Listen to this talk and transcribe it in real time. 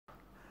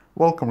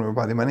Welcome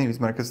everybody, my name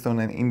is Marcus Stone,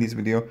 and in this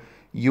video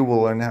you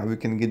will learn how you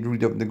can get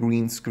rid of the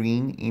green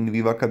screen in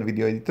VivaCut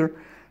video editor.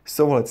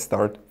 So let's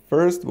start.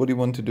 First, what you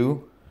want to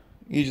do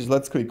is just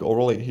let's click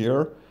overlay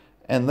here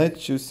and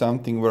let's choose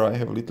something where I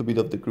have a little bit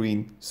of the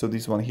green. So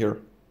this one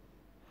here,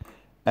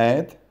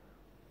 add,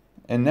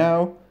 and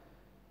now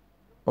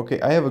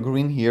okay, I have a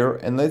green here,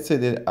 and let's say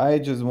that I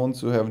just want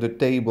to have the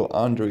table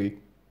under it.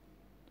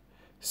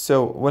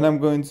 So what I'm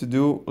going to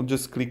do, I'll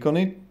just click on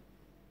it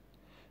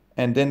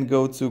and then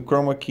go to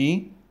Chroma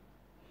key,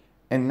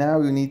 and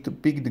now you need to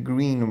pick the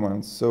green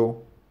one.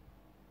 So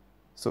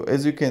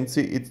as you can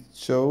see, it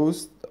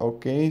shows,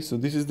 okay, so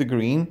this is the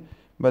green,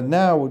 but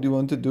now what you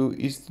want to do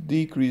is to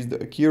decrease the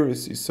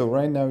accuracy. So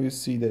right now you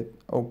see that,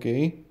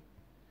 okay,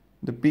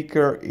 the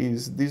picker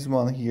is this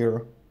one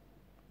here,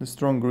 the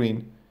strong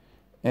green,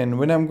 and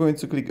when I'm going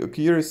to click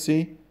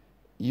accuracy,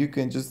 you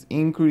can just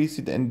increase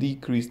it and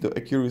decrease the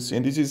accuracy,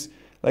 and this is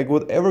like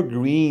whatever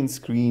green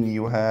screen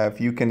you have,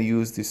 you can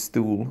use this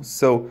tool.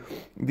 So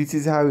this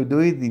is how you do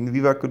it in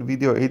VivaCut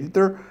video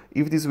editor.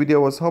 If this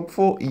video was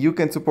helpful, you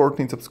can support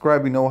me and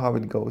subscribe, you know how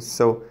it goes.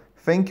 So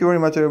thank you very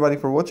much everybody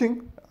for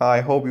watching. I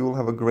hope you will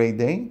have a great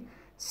day.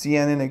 See you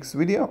in the next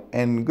video,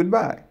 and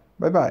goodbye.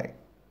 Bye bye.